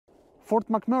Fort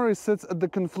McMurray sits at the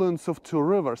confluence of two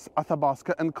rivers,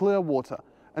 Athabasca and Clearwater.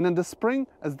 And in the spring,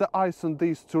 as the ice on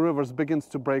these two rivers begins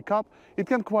to break up, it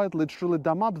can quite literally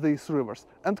dam up these rivers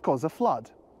and cause a flood.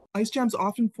 Ice jams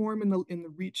often form in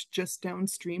the reach just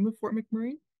downstream of Fort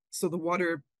McMurray, so the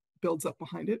water builds up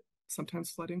behind it,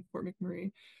 sometimes flooding Fort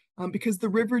McMurray, because the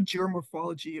river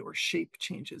geomorphology or shape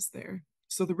changes there.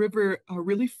 So the river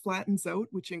really flattens out,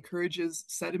 which encourages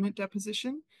sediment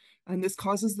deposition, and this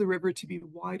causes the river to be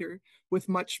wider with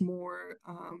many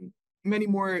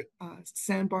more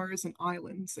sandbars and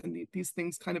islands, and these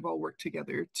things kind of all work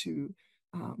together to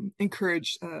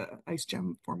encourage ice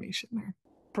jam formation there.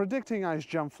 Predicting ice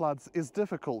jam floods is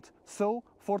difficult, so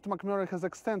Fort McMurray has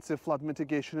extensive flood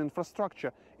mitigation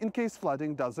infrastructure in case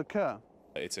flooding does occur.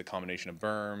 It's a combination of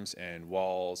berms and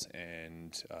walls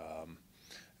and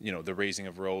the raising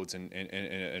of roads and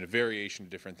a variation of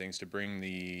different things to bring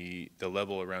the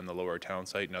level around the lower town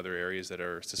site and other areas that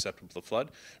are susceptible to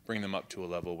flood, bring them up to a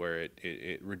level where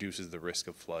it reduces the risk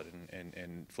of flood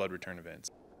and flood return events.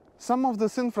 Some of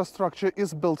this infrastructure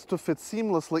is built to fit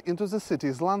seamlessly into the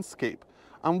city's landscape.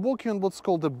 I'm walking on what's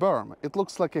called a berm. It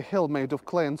looks like a hill made of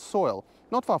clay and soil,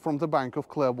 not far from the bank of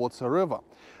Clearwater River.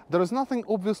 There is nothing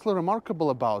obviously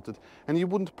remarkable about it, and you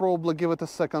wouldn't probably give it a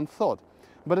second thought.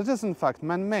 But it is in fact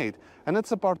man-made, and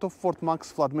it's a part of Fort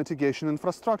Mac's flood mitigation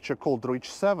infrastructure called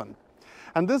Reach 7.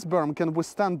 And this berm can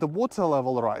withstand the water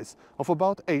level rise of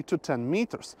about 8 to 10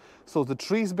 meters. So the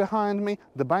trees behind me,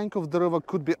 the bank of the river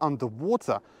could be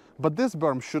underwater, but this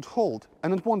berm should hold,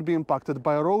 and it won't be impacted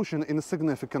by erosion in a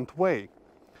significant way.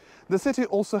 The city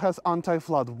also has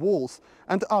anti-flood walls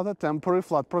and other temporary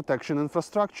flood protection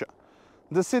infrastructure.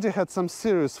 The city had some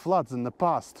serious floods in the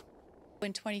past.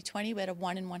 In 2020, we had a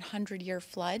 1 in 100 year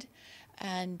flood,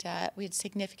 and we had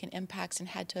significant impacts and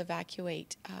had to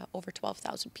evacuate over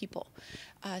 12,000 people.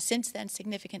 Since then,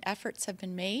 significant efforts have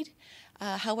been made.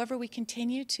 However, we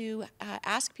continue to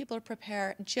ask people to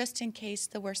prepare just in case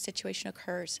the worst situation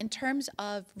occurs. In terms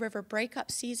of river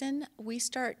breakup season, we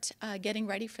start getting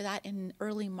ready for that in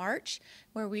early March,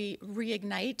 where we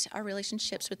reignite our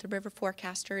relationships with the river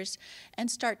forecasters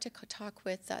and start to talk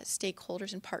with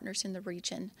stakeholders and partners in the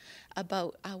region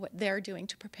about what they're doing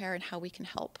to prepare and how we can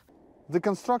help. The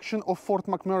construction of Fort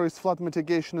McMurray's flood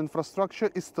mitigation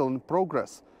infrastructure is still in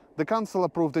progress. The council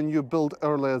approved a new build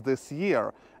earlier this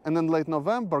year, and in late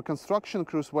November, construction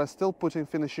crews were still putting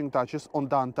finishing touches on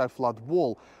the anti-flood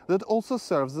wall that also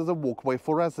serves as a walkway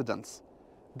for residents.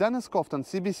 Kovtun,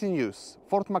 CBC News,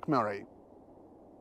 Fort McMurray.